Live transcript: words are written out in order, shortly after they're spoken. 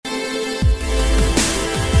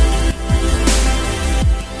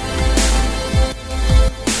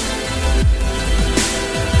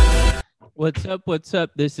What's up? What's up?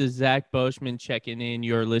 This is Zach Boschman checking in.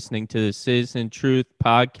 You're listening to the Citizen Truth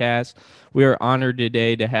podcast. We are honored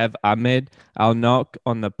today to have Ahmed Al Nok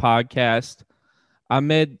on the podcast.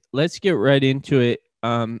 Ahmed, let's get right into it.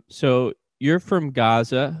 So you're from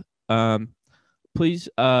Gaza. Please,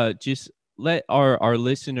 just let our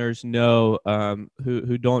listeners know,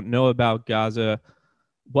 who don't know about Gaza,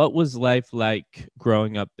 what was life like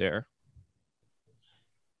growing up there?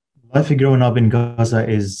 Life growing up in Gaza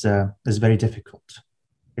is very difficult.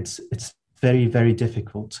 It's very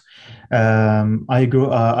difficult. I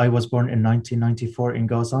was born in 1994 in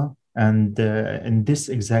Gaza, and in this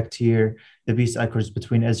exact year, the peace accords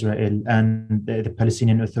between Israel and the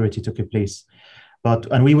Palestinian Authority took place.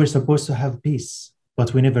 And we were supposed to have peace,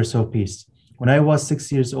 but we never saw peace. When I was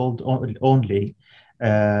 6 years old only,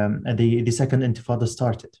 the second Intifada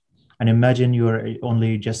started. And imagine you're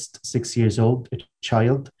only just 6 years old, a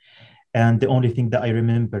child, and the only thing that I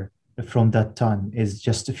remember from that time is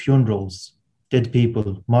just funerals, dead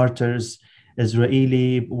people, martyrs,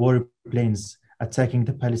 Israeli warplanes attacking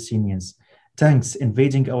the Palestinians, tanks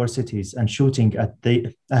invading our cities and shooting at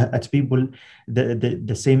people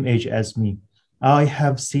the same age as me. I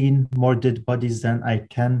have seen more dead bodies than I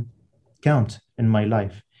can count in my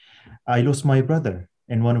life. I lost my brother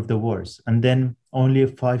in one of the wars, and then only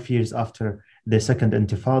 5 years after the second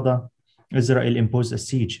Intifada, Israel imposed a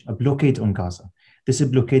siege, a blockade on Gaza. This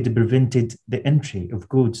blockade prevented the entry of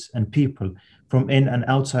goods and people from in and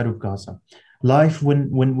outside of Gaza. Life, when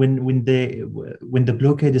the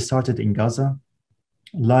blockade started in Gaza,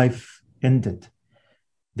 life ended.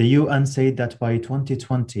 The UN said that by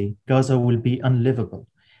 2020, Gaza will be unlivable.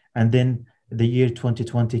 And then the year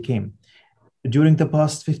 2020 came. During the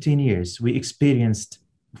past 15 years, we experienced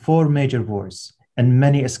four major wars and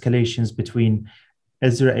many escalations between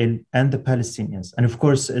Israel and the Palestinians. And of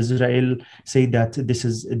course, Israel say that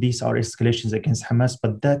these are escalations against Hamas,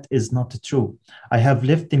 but that is not true. I have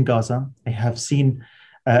lived in Gaza. I have seen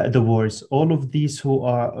the wars. All of these who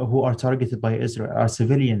are targeted by Israel are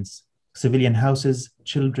civilians, civilian houses,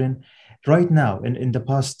 children. Right now, in the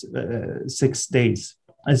past 6 days,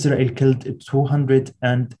 Israel killed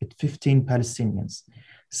 215 Palestinians.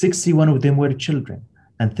 61 of them were children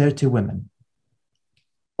and 30 women.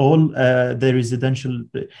 all uh, the residential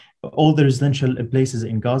all the residential places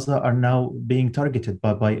in Gaza are now being targeted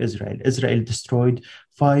by Israel. Israel destroyed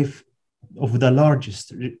five of the largest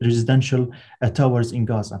residential towers in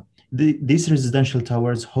Gaza. These residential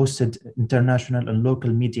towers hosted international and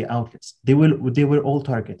local media outlets. They were all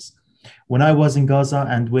targets. When I was in Gaza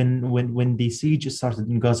and when the siege started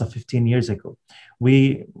in Gaza 15 years ago, we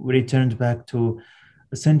returned back to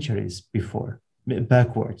centuries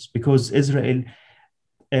backwards, because Israel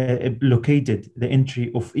blockaded the entry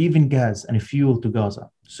of even gas and fuel to Gaza.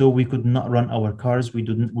 So we could not run our cars. We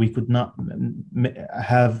could not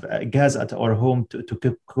have gas at our home to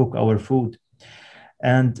cook our food.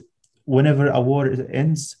 And whenever a war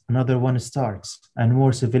ends, another one starts, and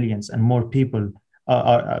more civilians and more people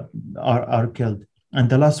are killed. And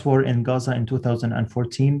the last war in Gaza in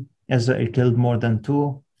 2014, Israel killed more than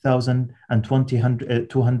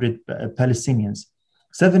 200 Palestinians.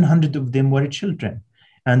 700 of them were children,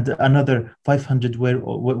 and another 500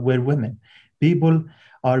 were women. People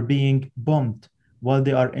are being bombed while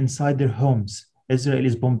they are inside their homes. Israel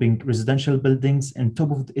is bombing residential buildings on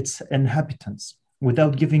top of its inhabitants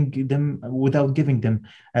without giving them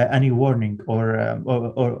any warning or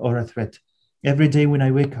a threat. Every day when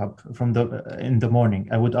I wake up in the morning,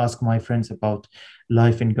 I would ask my friends about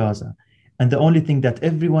life in Gaza, and the only thing that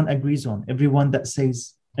everyone agrees on,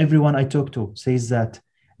 everyone I talk to says that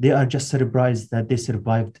they are just surprised that they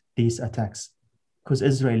survived these attacks, because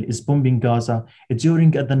Israel is bombing Gaza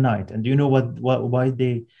during the night. And do you know why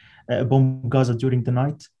they bomb Gaza during the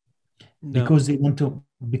night? No. Because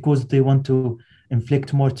they want to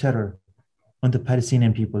inflict more terror on the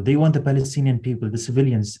Palestinian people. They want the Palestinian people, the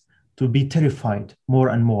civilians, to be terrified more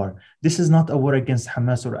and more. This is not a war against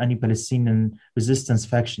Hamas or any Palestinian resistance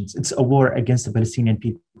factions. It's a war against the Palestinian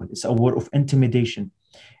people. It's a war of intimidation.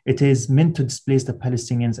 It is meant to displace the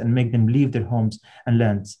Palestinians and make them leave their homes and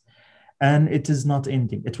lands. And it is not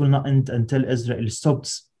ending. It will not end until Israel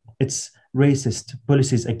stops its racist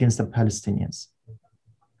policies against the Palestinians.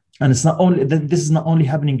 And this is not only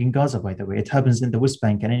happening in Gaza, by the way. It happens in the West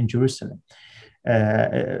Bank and in Jerusalem.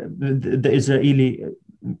 The Israeli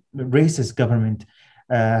racist government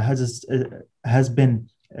has been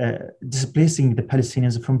displacing the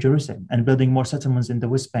Palestinians from Jerusalem and building more settlements in the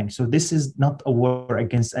West Bank. So this is not a war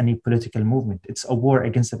against any political movement. It's a war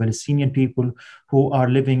against the Palestinian people who are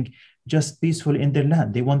living just peacefully in their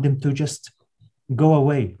land. They want them to just go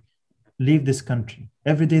away, leave this country.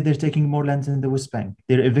 Every day they're taking more lands in the West Bank.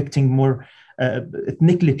 They're evicting more,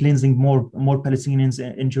 ethnically cleansing more Palestinians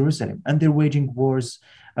in Jerusalem. And they're waging wars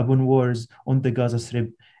upon wars on the Gaza Strip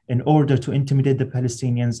in order to intimidate the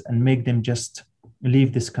Palestinians and make them just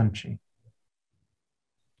leave this country.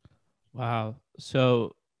 Wow.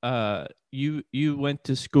 So you went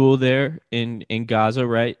to school there in Gaza,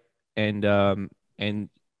 right? And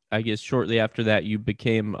I guess shortly after that you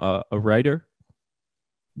became a writer.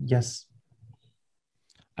 Yes.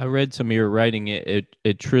 I read some of your writing.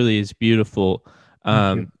 It truly is beautiful.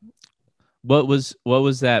 Thank you. What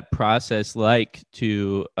was that process like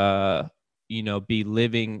to be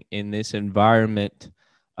living in this environment,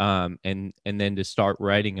 and then to start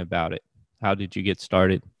writing about it? How did you get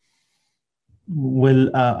started? Well,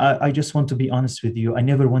 I just want to be honest with you. I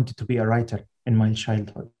never wanted to be a writer in my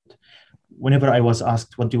childhood. Whenever I was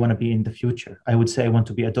asked, what do you want to be in the future? I would say I want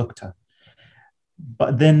to be a doctor.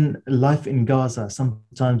 But then life in Gaza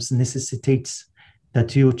sometimes necessitates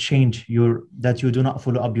that you that you do not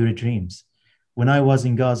follow up your dreams. When I was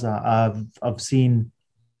in Gaza, I've seen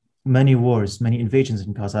many wars, many invasions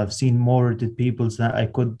in Gaza. I've seen more dead people that I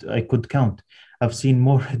could count. I've seen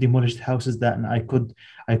more demolished houses than I could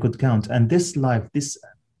count. And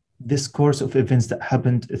this course of events that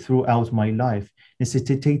happened throughout my life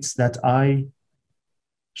necessitates that I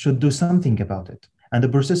should do something about it. And the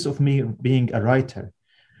process of me being a writer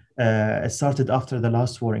started after the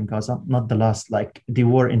last war in Gaza, not the last, like the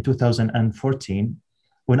war in 2014,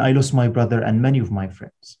 when I lost my brother and many of my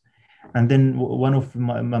friends. And then one of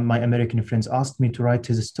my American friends asked me to write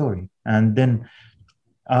his story. And then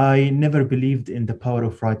I never believed in the power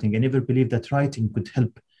of writing. I never believed that writing could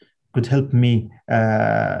help me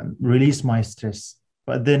release my stress.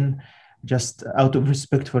 But then, just out of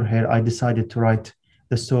respect for her, I decided to write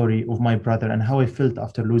the story of my brother and how I felt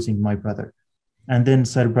after losing my brother. And then,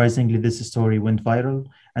 surprisingly, this story went viral.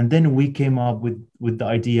 And then we came up with the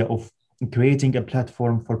idea of creating a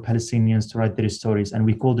platform for Palestinians to write their stories. And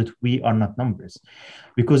we called it We Are Not Numbers.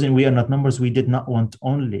 Because in We Are Not Numbers, we did not want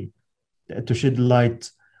only to shed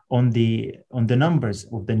light on the numbers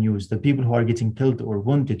of the news, the people who are getting killed or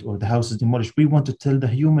wounded or the houses demolished. We want to tell the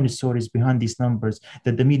human stories behind these numbers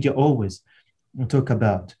that the media always talk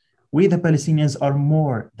about. We, the Palestinians, are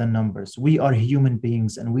more than numbers. We are human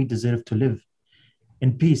beings and we deserve to live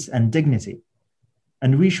in peace and dignity.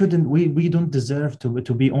 And we don't deserve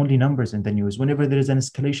to be only numbers in the news. Whenever there is an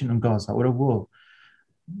escalation in Gaza or a war,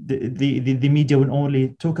 the media will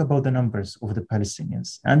only talk about the numbers of the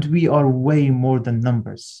Palestinians. And we are way more than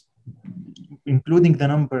numbers. Including the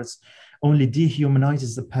numbers only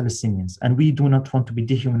dehumanizes the Palestinians. And we do not want to be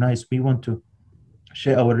dehumanized. We want to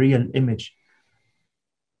share our real image,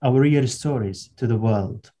 our real stories to the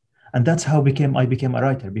world. And that's how I became a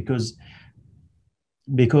writer, because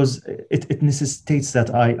it necessitates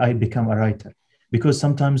that I become a writer. Because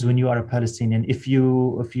sometimes when you are a Palestinian, if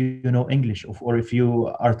you know English, or if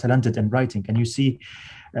you are talented in writing, and you see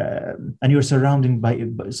and you're surrounded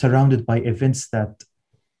by events that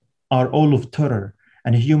are all of terror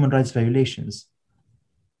and human rights violations,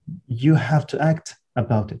 you have to act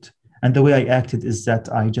about it. And the way I acted is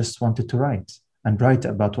that I just wanted to write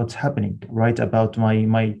about what's happening, write about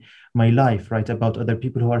my life, write about other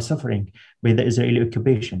people who are suffering by the Israeli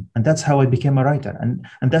occupation. And that's how I became a writer.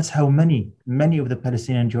 And that's how many of the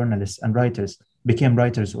Palestinian journalists and writers became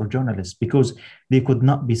writers or journalists, because they could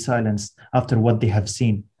not be silenced after what they have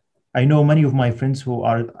seen. I know many of my friends who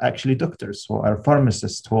are actually doctors, who are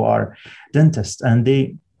pharmacists, who are dentists, and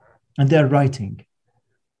they are writing.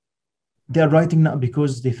 They are writing not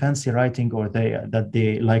because they fancy writing or that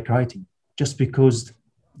they like writing, just because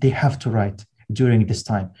they have to write during this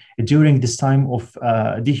time of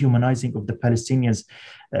dehumanizing of the Palestinians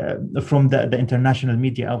from the international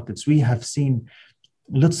media outlets. We have seen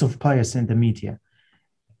lots of bias in the media,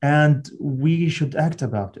 and we should act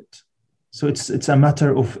about it. So it's a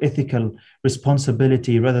matter of ethical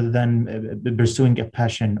responsibility rather than pursuing a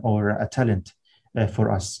passion or a talent for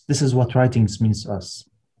us. This is what writing means to us.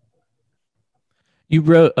 You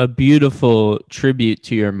wrote a beautiful tribute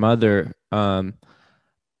to your mother.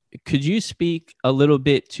 Could you speak a little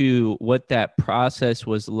bit to what that process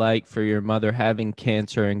was like for your mother having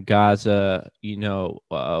cancer in Gaza?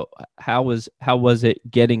 How was it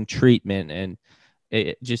getting treatment, and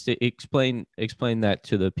just explain that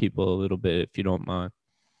to the people a little bit, if you don't mind.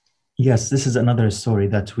 Yes, this is another story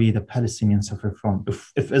that we, the Palestinians, suffer from.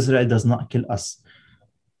 If Israel does not kill us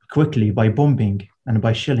quickly by bombing and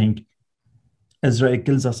by shelling, Israel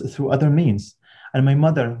kills us through other means. And my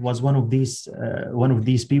mother was one of these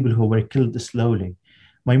people who were killed slowly.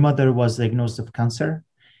 My mother was diagnosed with cancer,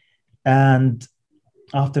 and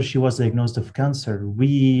after she was diagnosed of cancer,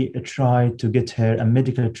 we tried to get her a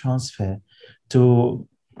medical transfer to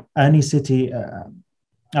any city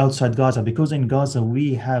outside Gaza, because in Gaza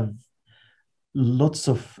we have lots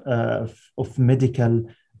of medical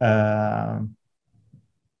uh,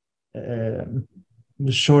 uh,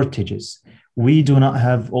 shortages. We do not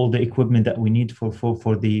have all the equipment that we need for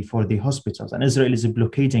the hospitals, and Israel is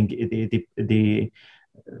blockading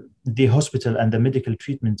the hospital and the medical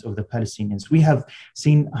treatment of the Palestinians. We have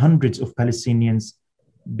seen hundreds of Palestinians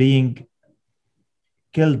being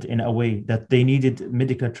killed in a way that they needed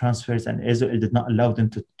medical transfers, and Israel did not allow them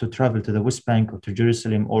to travel to the West Bank or to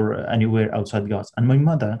Jerusalem or anywhere outside Gaza. And my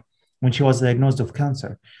mother, when she was diagnosed of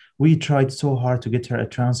cancer, we tried so hard to get her a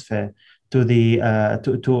transfer to the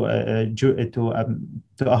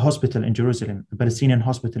to a hospital in Jerusalem, a Palestinian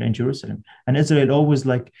hospital in Jerusalem, and Israel always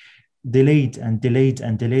like delayed and delayed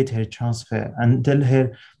and delayed her transfer until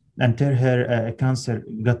her cancer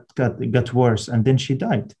got worse, and then she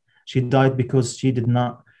died. She died because she did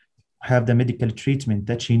not have the medical treatment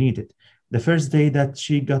that she needed. The first day that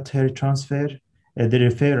she got her transfer, the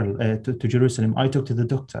referral to Jerusalem, I talked to the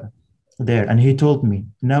doctor there, and he told me,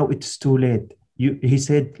 now it's too late. He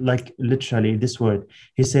said, like literally this word.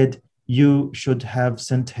 He said, you should have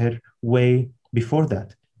sent her way before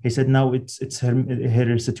that. He said, now it's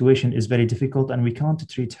her situation is very difficult and we can't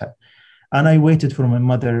treat her. And I waited for my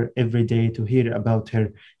mother every day to hear about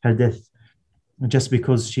her death, just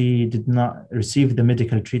because she did not receive the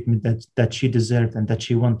medical treatment that she deserved and that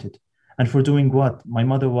she wanted. And for doing what? My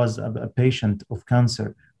mother was a patient of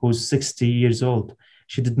cancer who's 60 years old.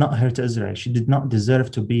 She did not hurt Israel. She did not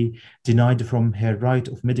deserve to be denied from her right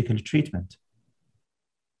of medical treatment.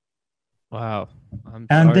 Wow. I'm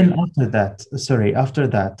And sorry. then after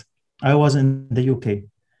that, I was in the UK,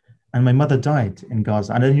 and my mother died in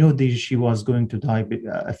Gaza. And I knew she was going to die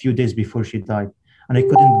a few days before she died. And I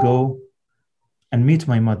couldn't go and meet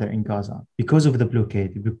my mother in Gaza because of the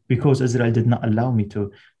blockade, because Israel did not allow me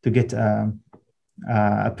to get a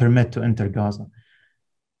permit to enter Gaza.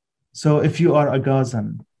 So if you are a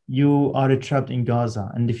Gazan, you are trapped in Gaza,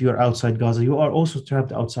 and if you are outside Gaza, you are also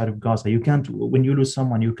trapped outside of Gaza. You can't, when you lose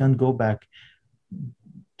someone, you can't go back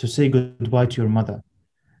to say goodbye to your mother.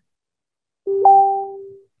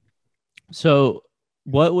 So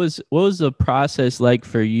what was the process like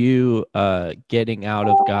for you getting out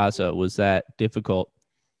of Gaza? Was that difficult?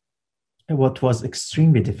 What was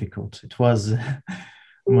extremely difficult, it was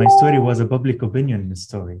my story was a public opinion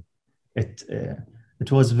story.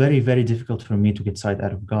 It was very, very difficult for me to get side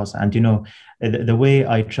out of Gaza. And the way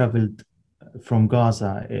I traveled from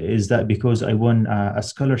Gaza is that because I won a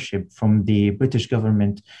scholarship from the British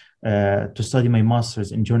government to study my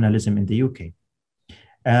master's in journalism in the UK.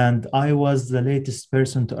 And I was the latest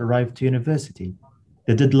person to arrive to university.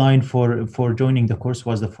 The deadline for joining the course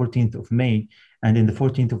was the 14th of May. And in the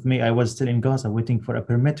 14th of May, I was still in Gaza waiting for a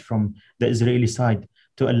permit from the Israeli side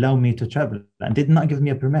to allow me to travel. And they did not give me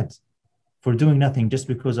a permit for doing nothing, just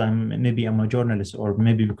because I'm a journalist, or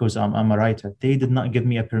maybe because I'm a writer. They did not give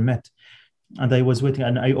me a permit. And I was waiting,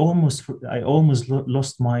 and I almost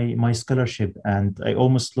lost my scholarship, and I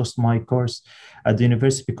almost lost my course at the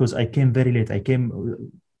university because I came very late. I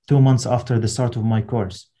came 2 months after the start of my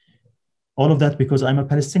course. All of that because I'm a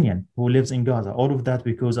Palestinian who lives in Gaza. All of that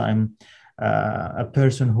because I'm a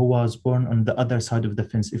person who was born on the other side of the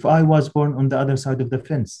fence. If I was born on the other side of the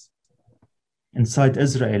fence, inside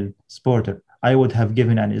Israel's border, I would have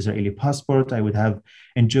given an Israeli passport. I would have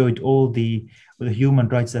enjoyed all the human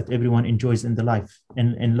rights that everyone enjoys in life.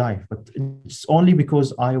 But it's only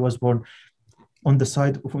because I was born on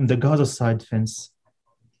the Gaza side fence,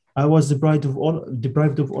 I was deprived of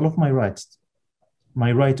all of my rights.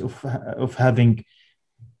 My right of having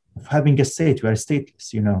a state. We are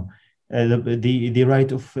stateless, the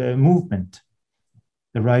right of movement,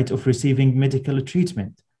 the right of receiving medical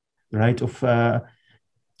treatment, the right of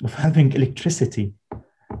having electricity.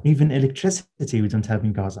 Even electricity we don't have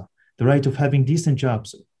in Gaza. The right of having decent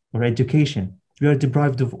jobs or education. We are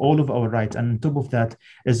deprived of all of our rights. And on top of that,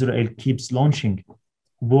 Israel keeps launching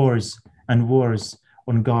wars and wars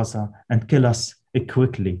on Gaza and kill us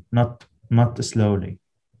quickly, not slowly.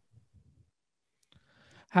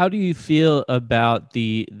 How do you feel about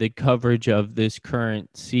the coverage of this current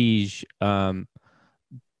siege?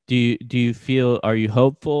 Do you feel, are you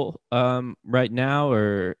hopeful right now,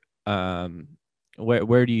 or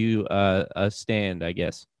where do you stand, I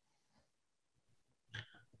guess?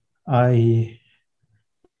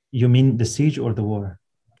 You mean the siege or the war?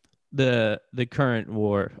 The current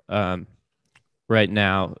war right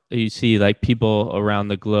now. You see like people around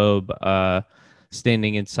the globe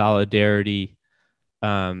standing in solidarity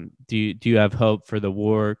Do you have hope for the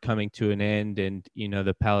war coming to an end, and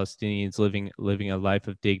the Palestinians living a life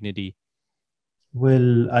of dignity?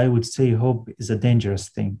 Well, I would say hope is a dangerous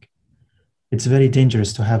thing. It's very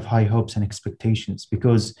dangerous to have high hopes and expectations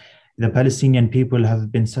because the Palestinian people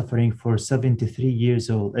have been suffering for 73 years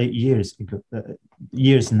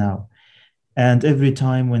now. And every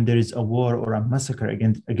time when there is a war or a massacre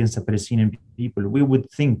against the Palestinian people, we would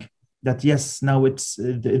think that yes, now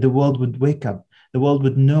the world would wake up, the world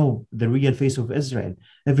would know the real face of Israel.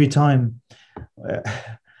 Every time, uh,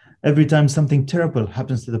 every time something terrible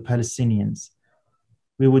happens to the Palestinians,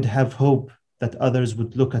 we would have hope that others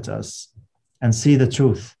would look at us and see the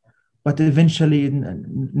truth. But eventually,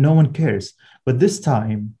 no one cares. But this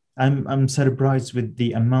time, I'm surprised with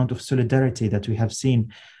the amount of solidarity that we have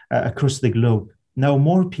seen across the globe. Now,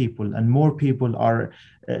 more people are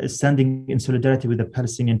standing in solidarity with the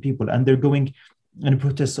Palestinian people, and they're going and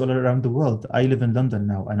protests all around the world. I live in London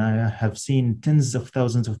now, and I have seen tens of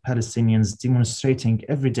thousands of Palestinians demonstrating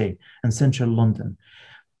every day in central London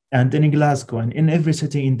and in Glasgow and in every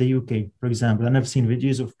city in the UK, for example. And I've seen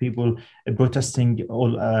videos of people protesting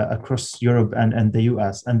all across Europe and the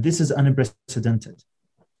US. And this is unprecedented.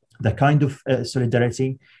 The kind of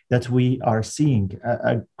solidarity that we are seeing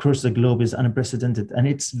across the globe is unprecedented. And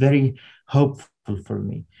it's very hopeful for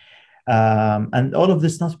me. And all of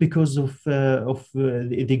this not because of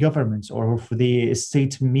the governments or of the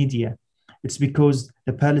state media. It's because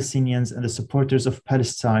the Palestinians and the supporters of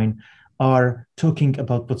Palestine are talking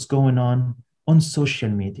about what's going on social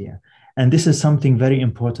media. And this is something very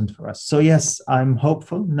important for us. So yes, I'm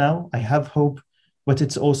hopeful now. I have hope, but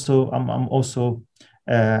I'm also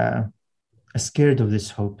scared of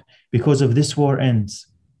this hope because if this war ends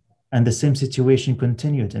and the same situation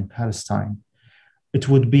continued in Palestine, it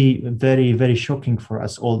would be very, very shocking for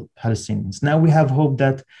us all Palestinians. Now we have hope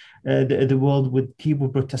that the world would keep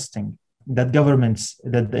protesting, that governments,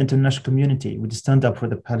 that the international community would stand up for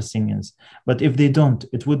the Palestinians. But if they don't,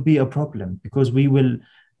 it would be a problem because we will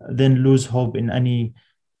then lose hope in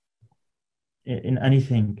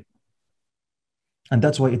anything. And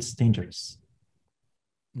that's why it's dangerous.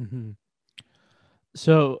 Mm-hmm.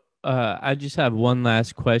 So I just have one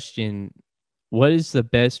last question. What is the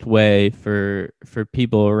best way for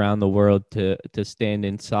people around the world to stand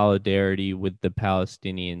in solidarity with the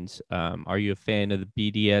Palestinians? Are you a fan of the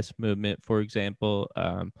BDS movement, for example,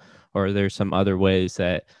 or are there some other ways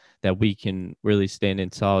that we can really stand in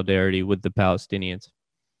solidarity with the Palestinians?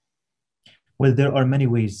 Well, there are many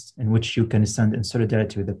ways in which you can stand in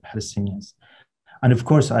solidarity with the Palestinians. And of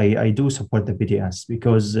course, I do support the BDS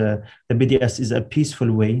because the BDS is a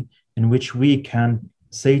peaceful way in which we can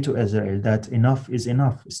say to Israel that enough is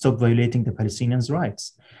enough. Stop violating the Palestinians'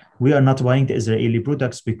 rights. We are not buying the Israeli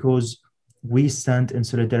products because we stand in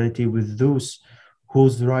solidarity with those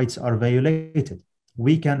whose rights are violated.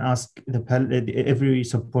 We can ask every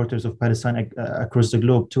supporters of Palestine across the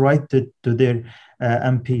globe to write to their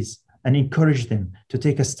MPs and encourage them to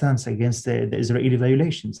take a stance against the Israeli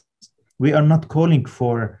violations. We are not calling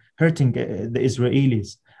for hurting the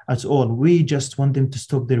Israelis at all. We just want them to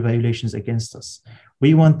stop their violations against us.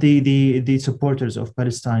 We want the supporters of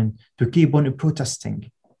Palestine to keep on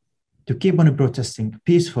protesting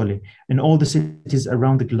peacefully in all the cities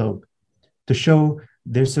around the globe, to show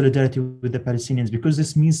their solidarity with the Palestinians, because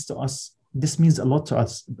this means a lot to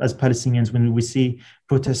us as Palestinians when we see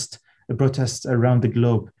protests around the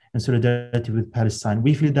globe in solidarity with Palestine.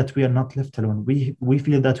 We feel that we are not left alone. We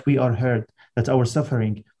feel that we are heard, that our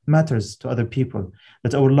suffering matters to other people,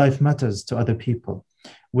 that our life matters to other people.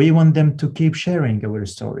 We want them to keep sharing our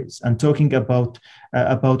stories and talking about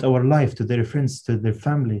our life to their friends, to their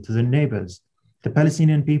family, to their neighbors. The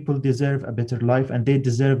Palestinian people deserve a better life and they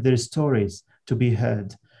deserve their stories to be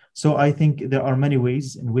heard. So I think there are many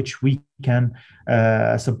ways in which we can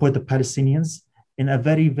support the Palestinians in a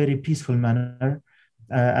very, very peaceful manner.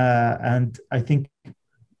 And I think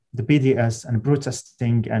the BDS and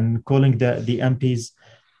protesting and calling the MPs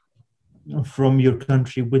from your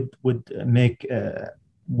country would make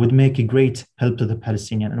a great help to the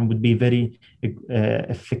Palestinian and would be very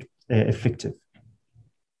effective.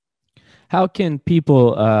 How can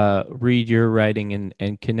people read your writing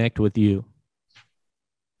and connect with you?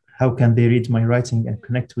 How can they read my writing and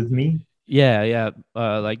connect with me? Yeah.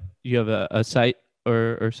 Like you have a site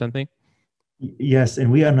or something? Yes,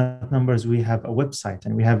 and we are not numbers. We have a website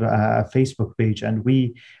and we have a Facebook page, and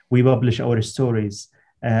we publish our stories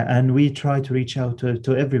and we try to reach out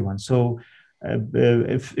to everyone. So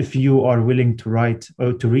if you are willing to write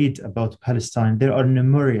or to read about Palestine, there are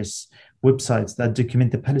numerous websites that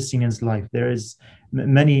document the Palestinians' life. There is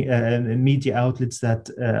many media outlets that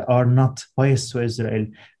are not biased to Israel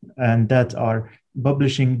and that are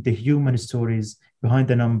publishing the human stories behind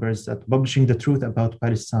the numbers, that publishing the truth about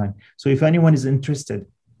Palestine. So if anyone is interested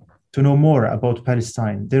to know more about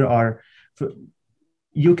Palestine, there are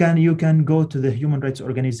you can go to the human rights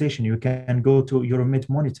organization, you can go to Euromit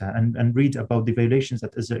Monitor and read about the violations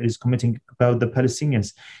that Israel is committing about the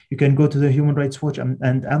Palestinians. You can go to the Human Rights Watch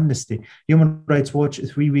and Amnesty. Human Rights Watch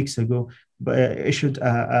 3 weeks ago issued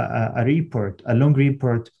a report, a long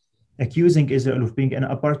report, accusing Israel of being an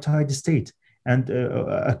apartheid state and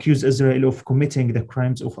accuse Israel of committing the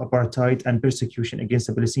crimes of apartheid and persecution against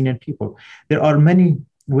the Palestinian people. There are many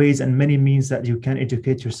ways and many means that you can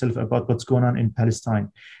educate yourself about what's going on in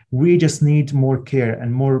Palestine. We just need more care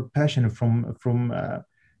and more passion from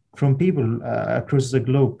people across the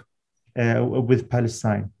globe with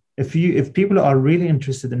Palestine. If people are really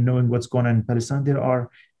interested in knowing what's going on in Palestine, there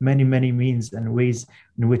are many means and ways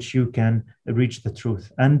in which you can reach the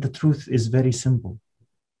truth. And the truth is very simple.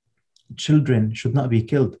 Children should not be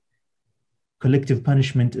killed. Collective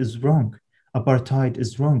punishment is wrong. Apartheid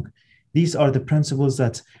is wrong. These are the principles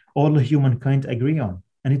that all humankind agree on,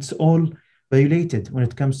 and it's all violated when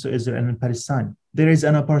it comes to Israel and Palestine. There is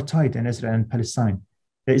an apartheid in Israel and Palestine.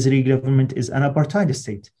 The Israeli government is an apartheid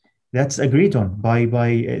state. That's agreed on by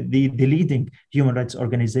the leading human rights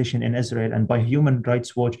organization in Israel and by Human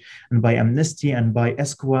Rights Watch and by Amnesty and by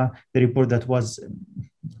ESCWA, the report that was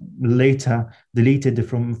later deleted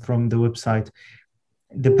from the website.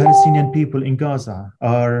 The Palestinian people in Gaza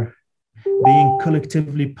are being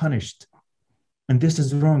collectively punished, and this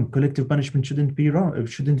is wrong. Collective punishment shouldn't be wrong. It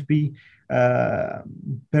shouldn't be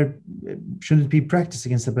practiced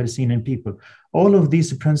against the Palestinian people. All of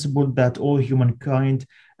these principles that all humankind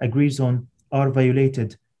agrees on are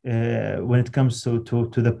violated when it comes to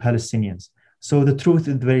the Palestinians. So the truth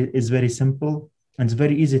is very simple and it's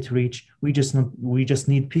very easy to reach. We just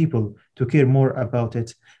need people to care more about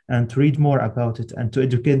it and to read more about it and to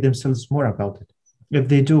educate themselves more about it. If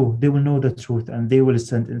they do, they will know the truth and they will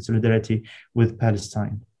stand in solidarity with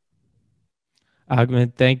Palestine.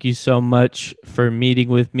 Ahmed, thank you so much for meeting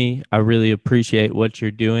with me. I really appreciate what you're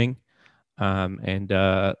doing. And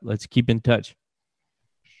let's keep in touch.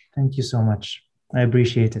 Thank you so much. I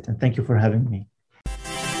appreciate it. And thank you for having me.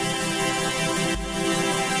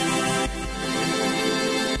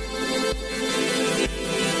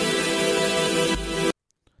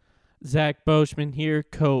 Zach Boschman here,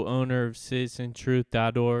 co-owner of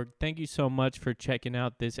CitizenTruth.org. Thank you so much for checking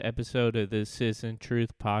out this episode of the Citizen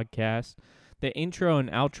Truth podcast. The intro and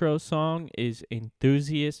outro song is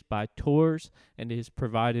Enthusiast by Tours and is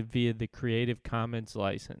provided via the Creative Commons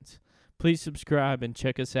license. Please subscribe and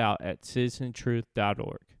check us out at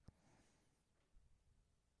CitizenTruth.org.